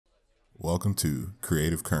Welcome to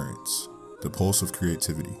Creative Currents, the pulse of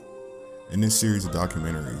creativity. In this series of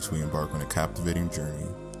documentaries, we embark on a captivating journey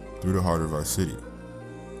through the heart of our city,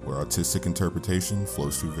 where artistic interpretation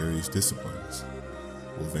flows through various disciplines.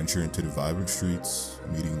 We'll venture into the vibrant streets,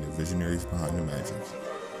 meeting the visionaries behind the magic.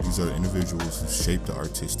 These are the individuals who shape the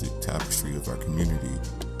artistic tapestry of our community,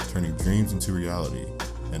 turning dreams into reality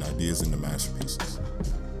and ideas into masterpieces.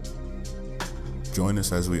 Join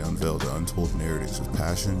us as we unveil the untold narratives of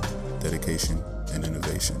passion, dedication, and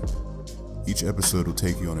innovation. Each episode will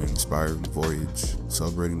take you on an inspiring voyage,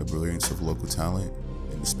 celebrating the brilliance of local talent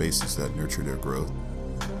and the spaces that nurture their growth.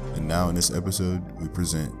 And now in this episode, we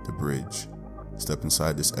present The Bridge. Step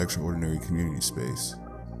inside this extraordinary community space,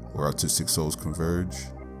 where artistic souls converge,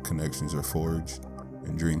 connections are forged,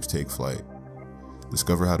 and dreams take flight.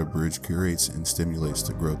 Discover how The Bridge curates and stimulates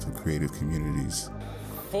the growth of creative communities.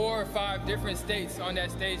 4 or 5 different states on that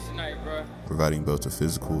stage tonight, bro. Providing both a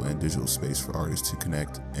physical and digital space for artists to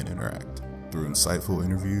connect and interact. Through insightful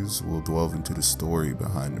interviews, we'll delve into the story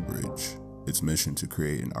behind The Bridge, its mission to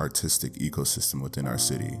create an artistic ecosystem within our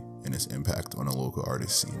city, and its impact on the local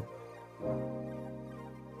artist scene.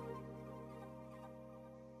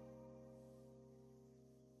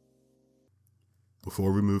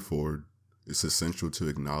 Before we move forward, it's essential to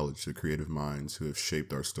acknowledge the creative minds who have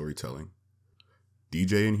shaped our storytelling.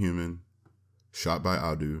 Djinhuman,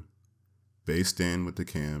 Shotbyadu,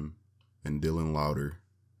 Baseddanwiththecam, and Dylanlauder.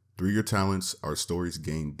 Through your talents, our stories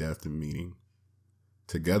gain depth and meaning.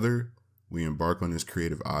 Together, we embark on this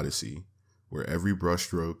creative odyssey, where every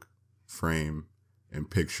brushstroke, frame, and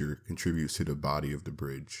picture contributes to the body of The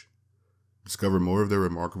Bridge. Discover more of their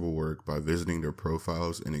remarkable work by visiting their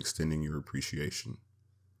profiles and extending your appreciation.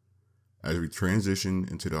 As we transition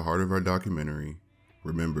into the heart of our documentary,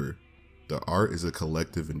 remember, the art is a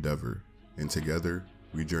collective endeavor, and together,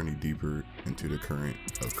 we journey deeper into the current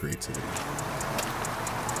of creativity.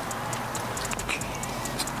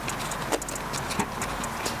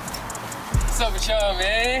 What's up with y'all,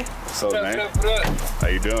 man? What's up, man? What up? How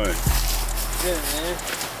you doing? Good, man.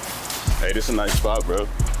 Hey, this is a nice spot, bro.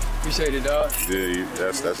 Appreciate it, dog. Yeah,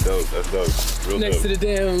 that's dope. That's dope. Real Next dope. to the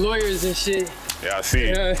damn lawyers and shit. Yeah, I see.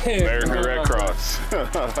 Yeah, yeah. American Red Cross.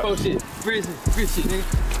 Oh shit, bridge shit, nigga.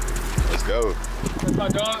 Let's go. That's my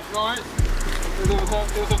dog, Lawrence.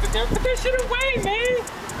 What's up the camera? Put that shit away, man.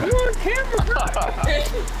 You on camera, bro.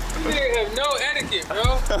 You nigga have no etiquette, bro.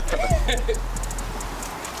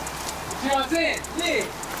 You know what I'm saying?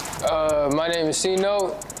 Yeah. My name is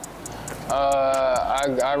C-Note.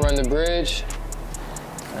 I run The Bridge.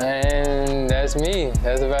 And that's me.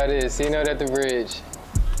 That's about it. C-Note at The Bridge.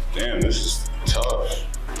 Damn, this is tough.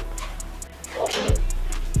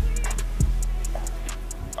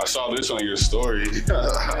 I saw this on your story.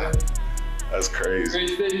 That's crazy.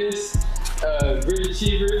 Bridge fitness, bridge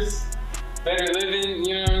achievers, better living,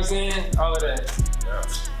 you know what I'm saying? All of that. Yeah.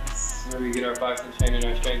 That's where we get our boxing training,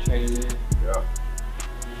 our strength training in. Yeah.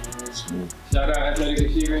 Shout out athletic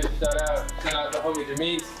achievers, shout out the homie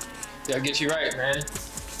Demise. Y'all get you right, man.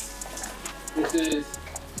 This is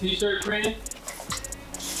t-shirt print.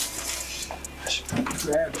 I should probably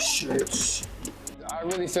grab shirts. I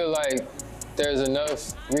really feel like there's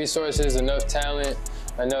enough resources, enough talent,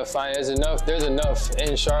 enough finance, there's enough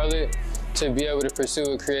in Charlotte to be able to pursue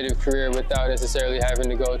a creative career without necessarily having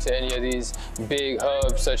to go to any of these big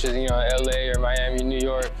hubs such as, you know, LA or Miami, New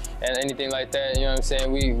York, and anything like that. You know what I'm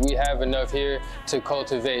saying? We have enough here to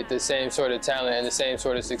cultivate the same sort of talent and the same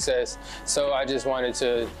sort of success. So I just wanted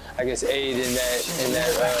to, I guess, aid in that,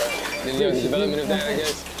 you know, the development of that, I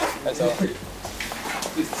guess. That's all.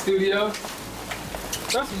 This the studio.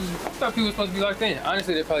 I thought people were supposed to be locked in.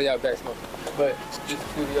 Honestly, they're probably out back smoking. But this the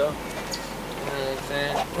studio. You know what I'm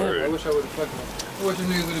saying? Word. I wish I would have fucking. I wish the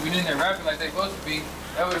niggas would have been in there rapping like they supposed to be.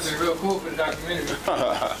 That would have been real cool for the documentary. This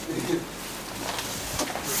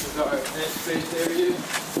is our event space area.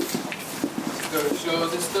 Go to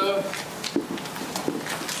shows and stuff.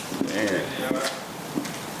 Man.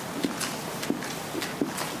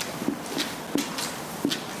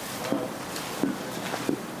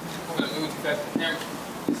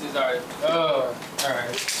 This is our. Oh, all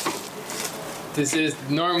right. This is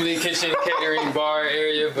normally kitchen, catering, bar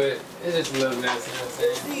area, but it's just a little messy, you know what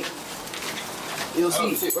I'm saying? You'll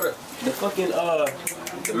see, shit, what up? the fucking,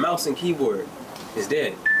 the mouse and keyboard is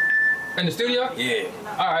dead. In the studio? Yeah.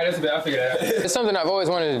 All right, that's a bit, I'll figure that out. It's something I've always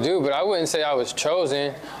wanted to do, but I wouldn't say I was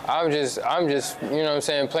chosen. I'm just, you know what I'm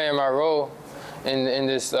saying, playing my role. in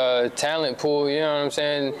this talent pool, you know what I'm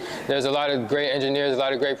saying? There's a lot of great engineers, a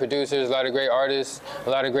lot of great producers, a lot of great artists, a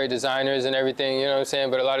lot of great designers and everything, you know what I'm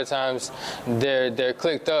saying? But a lot of times they're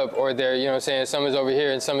clicked up, or they're, you know what I'm saying, some is over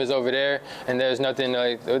here and some is over there, and there's nothing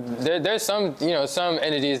like, there's some, you know, some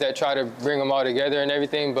entities that try to bring them all together and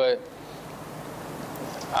everything, but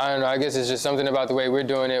I don't know, I guess it's just something about the way we're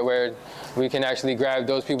doing it where we can actually grab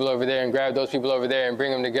those people over there and grab those people over there and bring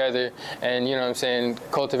them together and, you know what I'm saying,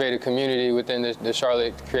 cultivate a community within the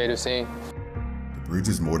Charlotte creative scene. The Bridge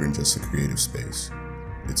is more than just a creative space.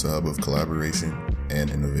 It's a hub of collaboration and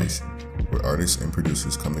innovation, where artists and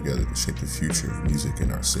producers come together to shape the future of music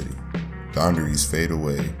in our city. Boundaries fade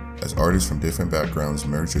away as artists from different backgrounds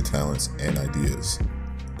merge their talents and ideas.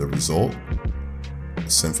 The result? A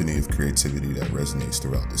symphony of creativity that resonates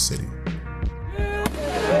throughout the city.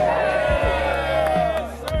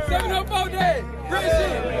 704 day, real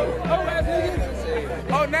shit.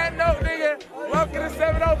 On that note, nigga, welcome to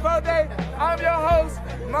 704 day. I'm your host,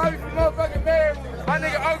 Mommy from motherfucking Bears. My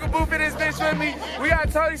nigga Uncle Boof in this bitch with me. We got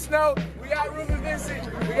Tony Snow, we got Ruben Vincent,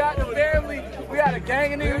 we got the family, we got a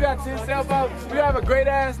gang of niggas, we got 10 cell phones. We have a great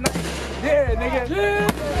ass night. Yeah, nigga. Yeah.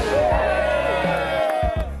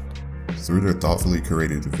 Through their thoughtfully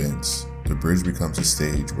curated events, the Bridge becomes a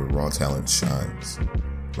stage where raw talent shines.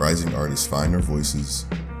 Rising artists find their voices,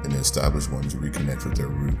 and the established ones reconnect with their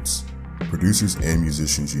roots. Producers and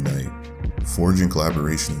musicians unite, forging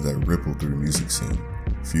collaborations that ripple through the music scene,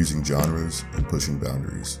 fusing genres and pushing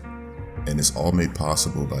boundaries. And it's all made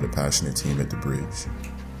possible by the passionate team at the Bridge.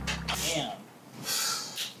 Damn.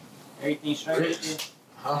 Everything straight with you?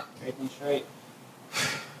 Huh? Everything straight?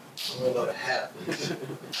 I don't know the hat.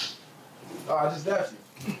 Oh, I just dapped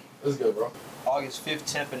you. Let's go, bro. August 5th,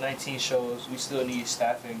 10th, and 19th shows. We still need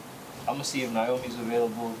staffing. I'm gonna see if Naomi's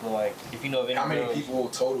available, but like, if you know of any How many girls, people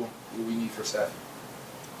total do we need for staffing?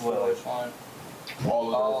 well, Which one?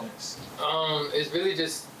 All of the events. It's really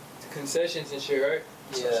just concessions and shit, right?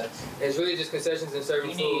 Yeah. It's really just concessions and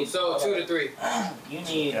serving You food. need- So 2 to 3. You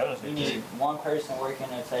need one person working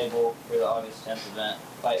a table for the August 10th event.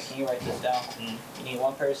 Like, can you write this down? You need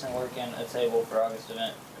one person working a table for August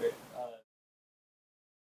event.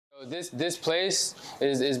 This place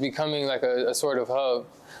is becoming like a sort of hub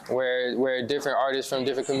where different artists from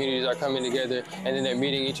different communities are coming together, and then they're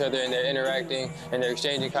meeting each other and they're interacting and they're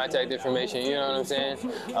exchanging contact information, you know what I'm saying?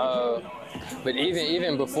 But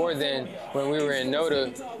even before then, when we were in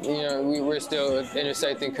NOTA, you know, we were still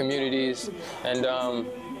intersecting communities, and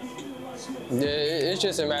it's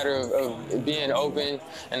just a matter of being open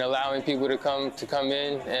and allowing people to come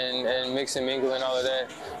in and mix and mingle and all of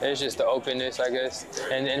that. It's just the openness, I guess,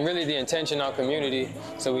 and really the intention on community.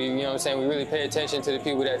 So we, you know what I'm saying, we really pay attention to the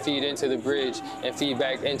people that feed into the Bridge and feed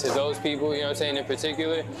back into those people, you know what I'm saying, in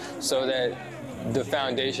particular, so that the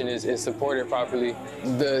foundation is supported properly.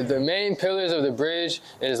 The main pillars of the Bridge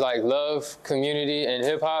is like love, community, and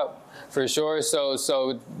hip hop. For sure. So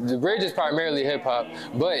the Bridge is primarily hip hop,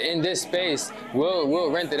 but in this space,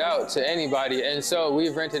 we'll rent it out to anybody. And so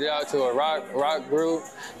we've rented it out to a rock group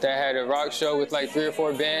that had a rock show with like 3 or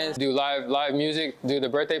 4 bands, do live music, do the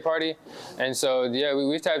birthday party. And so yeah,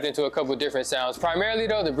 we tapped into a couple different sounds. Primarily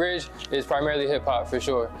though, the Bridge is primarily hip hop for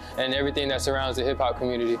sure, and everything that surrounds the hip hop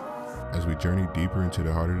community. As we journey deeper into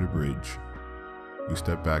the heart of the Bridge, we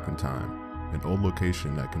step back in time, an old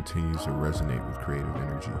location that continues to resonate with creative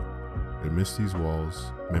energy. Amidst these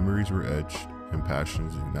walls, memories were etched and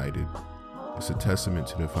passions ignited. It's a testament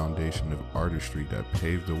to the foundation of artistry that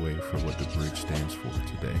paved the way for what the Bridge stands for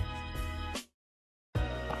today.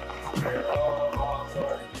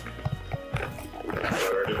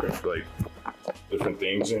 Different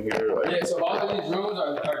things in here. Like, Yeah, so all of these rooms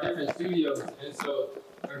are different studios, and so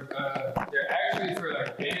they're actually for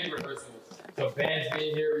like band rehearsals. So bands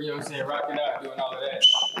being here, you know what I'm saying, rocking out, doing all of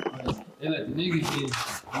that. They let the niggas in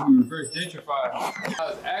when we first gentrified. I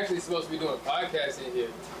was actually supposed to be doing podcasts in here.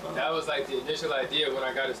 That was like the initial idea when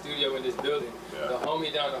I got a studio in this building. Yeah. The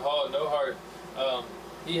homie down the hall, No Heart,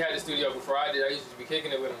 he had a studio before I did. I used to be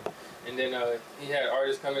kicking it with him. And then he had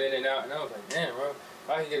artists coming in and out, and I was like, damn, bro, if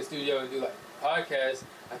I could get a studio and do like podcasts,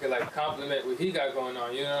 I could like complement what he got going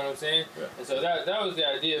on, you know what I'm saying? Yeah. And so that was the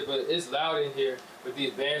idea, but it's loud in here with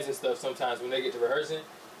these bands and stuff sometimes when they get to rehearsing,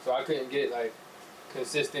 so I couldn't get like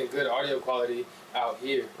consistent good audio quality out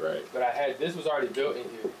here. Right. But this was already built in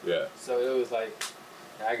here. Yeah. So it was like,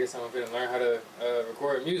 I guess I'm gonna learn how to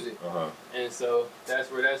record music. And so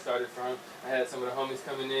that's where that started from. I had some of the homies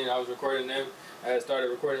coming in, I was recording them. I had started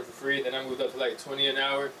recording for free, then I moved up to like 20 an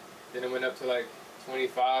hour, then it went up to like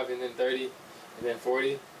 25 and then 30 and then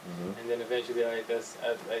 40. And then eventually like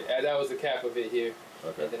that was the cap of it here.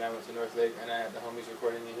 Okay. And then I went to North Lake, and I had the homies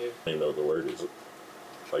recording in here. I don't even know what the word is.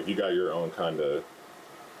 Like, you got your own kind of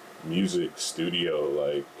music studio,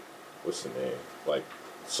 like, what's the name? Like,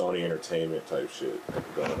 Sony Entertainment type shit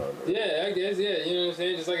going on there. Yeah, I guess, yeah, you know what I'm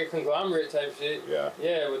saying? Just like a conglomerate type shit. Yeah.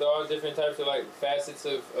 Yeah, with all different types of, like, facets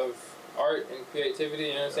of art and creativity,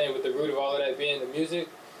 you know what I'm saying? With the root of all of that being the music.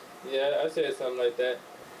 Yeah, I said something like that.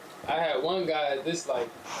 I had one guy, this, like,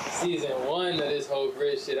 season 1 of this whole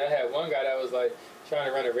bridge shit, I had one guy that was, like, trying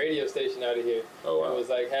to run a radio station out of here. Oh, wow. It was,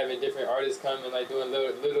 like, having different artists come and, like, doing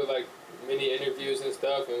little like, mini interviews and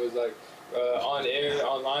stuff, and it was, like, on air,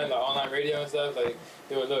 online, like, online radio and stuff, like,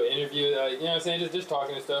 doing little interviews, like, you know what I'm saying, just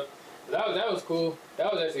talking and stuff. But that was cool.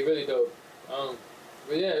 That was actually really dope.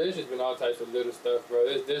 But yeah, there's just been all types of little stuff, bro.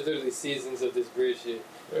 There's literally seasons of this bridge shit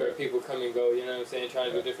where people come and go, you know what I'm saying,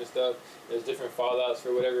 trying to do different stuff. There's different fallouts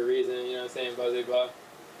for whatever reason, you know what I'm saying, blah, blah, blah.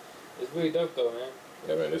 It's really dope though, man.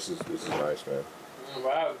 Yeah, man, this is nice, man.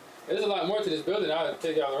 Wow. There's a lot more to this building. I'll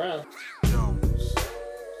take y'all around.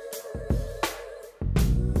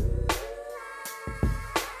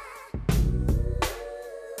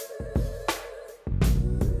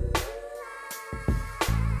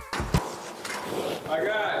 My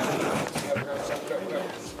God.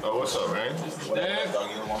 Oh, what's up, man? Dev.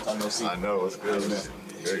 I know, it's good, man.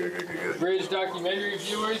 Good. Bridge documentary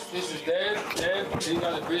viewers, this is Dev. These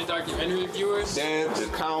are the Bridge documentary viewers. Dev, the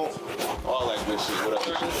count, all that good shit. What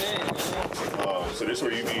You know up? what I'm saying? So this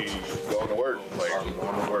where you be going to work? Like,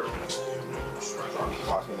 going to work.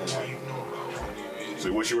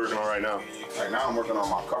 So what you working on right now? Right now I'm working on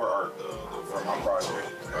my cover art for my project.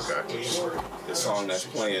 Okay. The song that's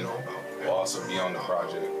playing will also be on the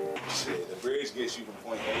project. Shit, the bridge gets you from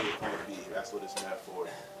point A to point B. That's what it's meant for.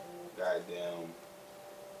 Goddamn.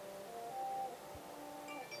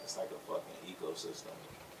 It's like a fucking ecosystem.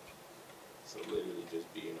 So literally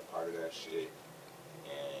just being a part of that shit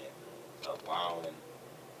and allowing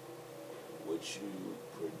what you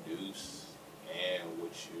produce and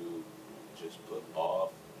what you just put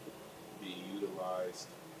off be utilized,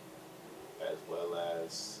 as well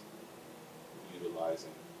as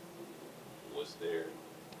utilizing what's there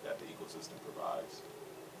that the ecosystem provides.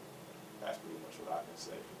 That's pretty much what I can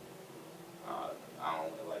say. I don't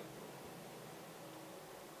want to like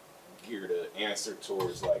gear the answer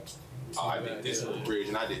towards like, oh, I did this for the bridge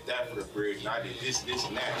and I did that for the bridge and I did this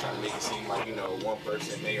and that, trying to make it seem like, you know, one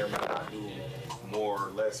person may or may not do more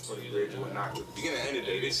or less for the bridge or whatnot. But at the beginning of the end of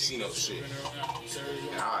the day, this is Cino shit.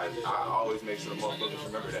 And I always make sure the motherfuckers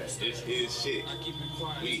remember that. It's his shit.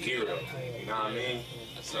 We hero. You know what I mean?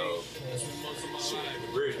 So, shit,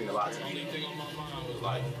 the bridge means a lot to me.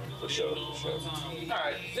 Like, for sure.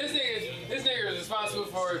 Alright, this nigga is responsible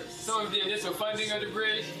for some of the initial funding of the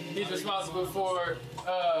bridge. He's responsible for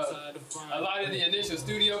a lot of the initial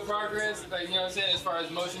studio progress, like, you know what I'm saying, as far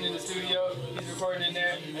as motion in the studio, he's recording in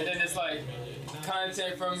there, and then it's like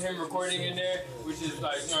content from him recording in there, which is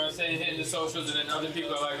like, you know what I'm saying, hitting the socials, and then other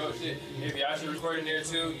people are like, oh shit, maybe I should record in there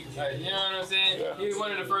too. Like, you know what I'm saying? Yeah. He was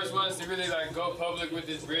one of the first ones to really like go public with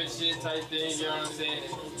this bridge shit type thing, you know what I'm saying,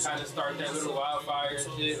 and kind of start that little wildfire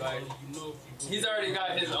and shit. Like, he's already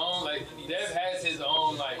got his own, like, Dev has his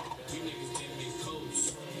own, like,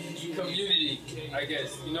 community, I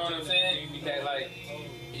guess, you know what I'm saying? That, like,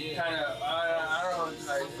 kind of, I don't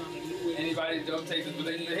know, like, anybody don't take this,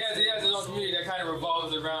 but he has his own community that kind of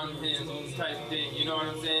revolves around him type thing, you know what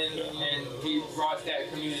I'm saying? And he brought that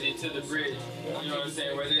community to the bridge, you know what I'm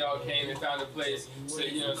saying, where they all came and found a place to,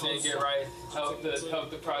 you know what I'm saying, get right, help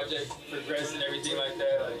the project progress and everything like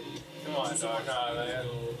that. Like, come on, dog, nah, man.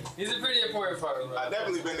 He's a pretty important part, bro. I've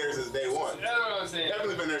definitely been there since day one. That's what I'm saying.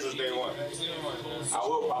 Definitely been there since day one. I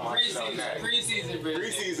will buy my shit on that. Preseason bridge.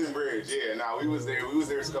 Preseason bridge, yeah. Nah, we was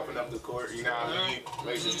there scuffing up the court, you know what I mean?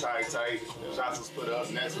 Laces tight. Shots was put up,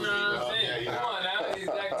 nets was beaten up. Yeah, you know. Come on now,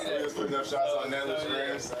 exactly that. We was putting up shots on Netflix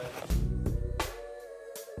grams.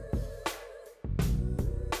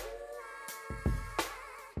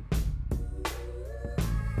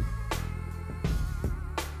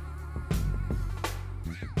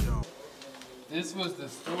 This was the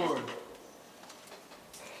store.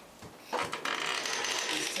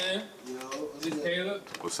 This Tim. Yo, This Caleb.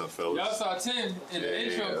 What's up, fellas? Y'all saw Tim in the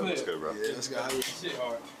intro clip. What's good, bro? Yeah, let's go. Shit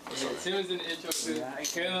hard. Yeah, Tim was in the intro clip. And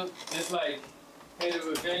Caleb, it's like head of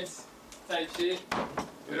events type shit.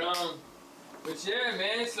 But yeah,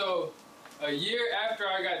 man. So a year after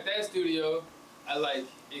I got that studio, I like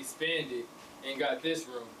expanded and got this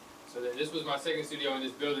room. So then this was my second studio in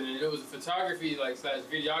this building, and it was a photography like /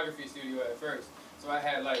 videography studio at first. So I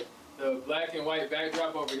had like the black and white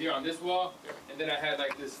backdrop over here on this wall, and then I had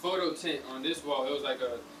like this photo tint on this wall. It was like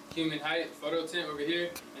a human height photo tent over here,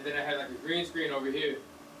 and then I had like a green screen over here.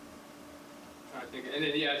 I'm trying to think, and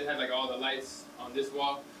then yeah, I just had like all the lights on this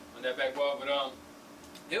wall, on that back wall. But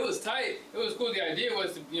it was tight. It was cool. The idea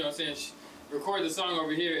was to, you know, what I'm saying, record the song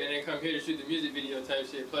over here and then come here to shoot the music video type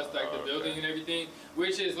shit. Plus like the building and everything,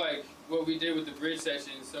 which is like what we did with the bridge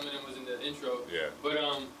section. Some of them was in the intro. Yeah. But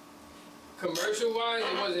commercial wise,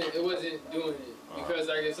 it wasn't doing it. Because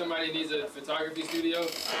like if somebody needs a photography studio,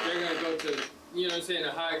 they're gonna go to, you know what I'm saying,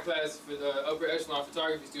 a high class upper echelon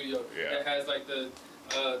photography studio that has like the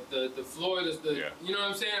floor, you know what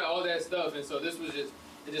I'm saying, all that stuff. And so this was just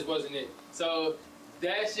wasn't it. So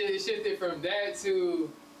that shit shifted from that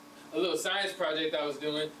to a little science project I was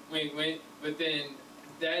doing, wink wink, but then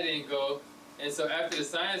that didn't go. And so after the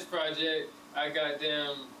science project, I got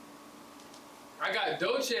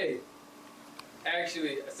Dolce.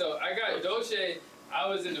 Actually, so I got Dolce. I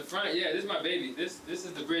was in the front. Yeah, this is my baby. This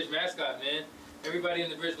is the bridge mascot, man. Everybody in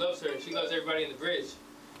the bridge loves her. She loves everybody in the bridge.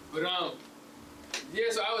 But yeah.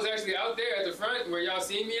 So I was actually out there at the front where y'all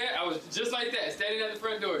see me at. I was just like that, standing at the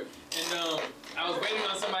front door, and I was waiting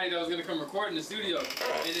on somebody that was gonna come record in the studio.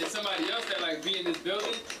 And then somebody else that like be in this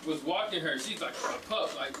building was walking her. She's like a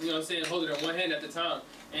pup, like, you know what I'm saying, holding her in one hand at the time.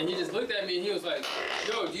 And he just looked at me and he was like,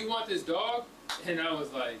 "Yo, do you want this dog?" And I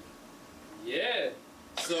was like, yeah.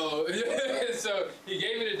 So so he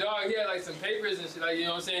gave me the dog. He had like some papers and shit, like, you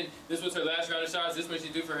know what I'm saying, this was her last round of shots, this is what she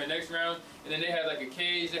do for her next round. And then they had like a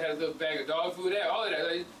cage, they had a little bag of dog food, they had all of that.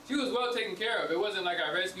 Like, she was well taken care of. It wasn't like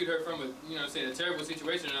I rescued her from a, you know what I'm saying, a terrible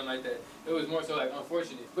situation or nothing like that. It was more so like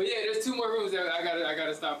unfortunate. But yeah, there's 2 more rooms that I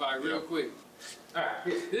gotta stop by real quick. Alright,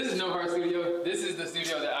 this is No Heart Studio. This is the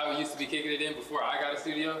studio that I used to be kicking it in before I got a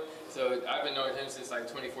studio. So I've been knowing him since like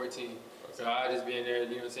 2014. So I just be in there, you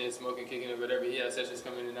know what I'm saying, smoking, kicking it, whatever. He has sessions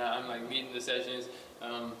coming in and out. I'm like meeting the sessions.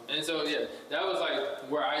 And so yeah, that was like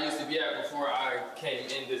where I used to be at before I came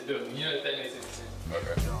in this building. You know, if that makes sense.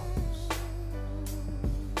 Okay.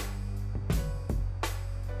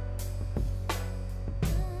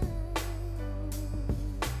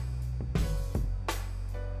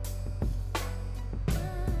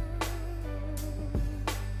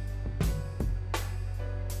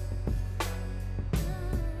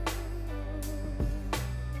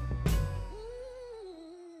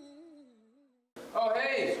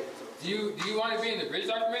 Do you want to be in the bridge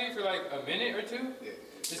documentary for like a minute or 2? Yeah.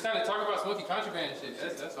 Just kind of talk about Smoky Contraband and shit.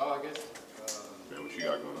 That's all, I guess. Man, what you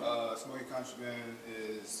got going on? Smoky Contraband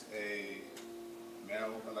is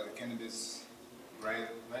like a cannabis brand.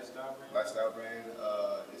 Lifestyle brand.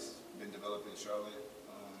 It's been developed in Charlotte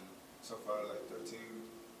so far like 13,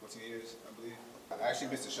 14 years, I believe. I actually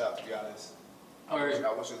missed the shop, to be honest. I wish it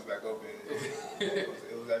was back open.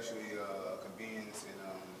 It was actually a convenience and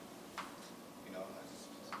you know, I just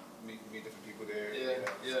meet different people there. Yeah.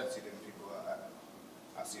 See different people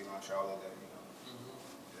I see around Charlotte that, you know,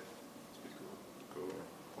 yeah, it's pretty cool. Cool.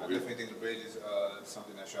 I definitely think the bridge is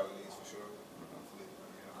something that Charlotte needs for sure. Hopefully, you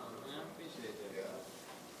know. I appreciate that.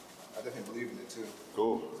 Yeah. I definitely believe in it too.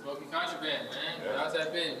 Cool. Smoky Contraband, man. Yeah. How's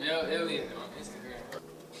that been? Male Alien on Instagram.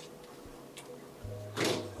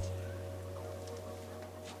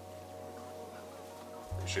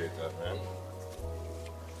 Appreciate that, man.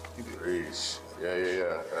 Preach.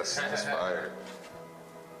 Yeah. That's fire.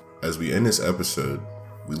 As we end this episode,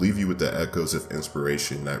 we leave you with the echoes of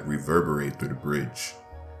inspiration that reverberate through the bridge,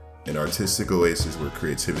 an artistic oasis where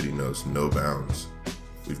creativity knows no bounds.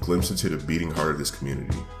 We've glimpsed into the beating heart of this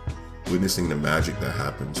community, witnessing the magic that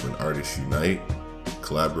happens when artists unite,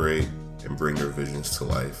 collaborate, and bring their visions to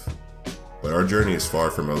life. But our journey is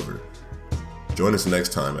far from over. Join us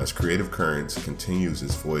next time as Creative Currents continues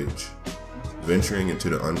its voyage, venturing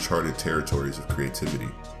into the uncharted territories of creativity.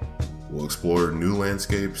 We'll explore new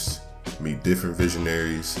landscapes, meet different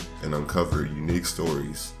visionaries, and uncover unique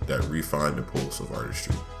stories that refine the pulse of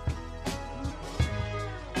artistry.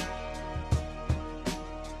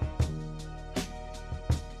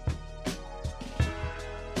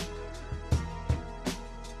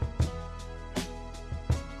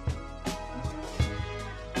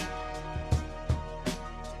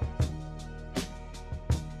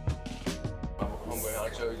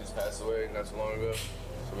 He just passed away not too long ago.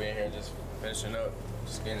 So we in here just finishing up,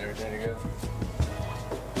 just getting everything together.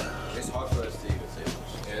 It's hard for us to even say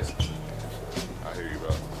much. Yes. I hear you,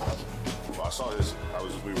 bro. Well, I saw this.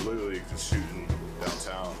 We were literally just shooting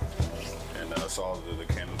downtown, and I saw the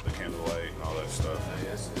candlelight and all that stuff.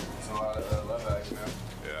 Yeah, it's a lot of love action now.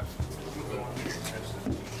 Yeah.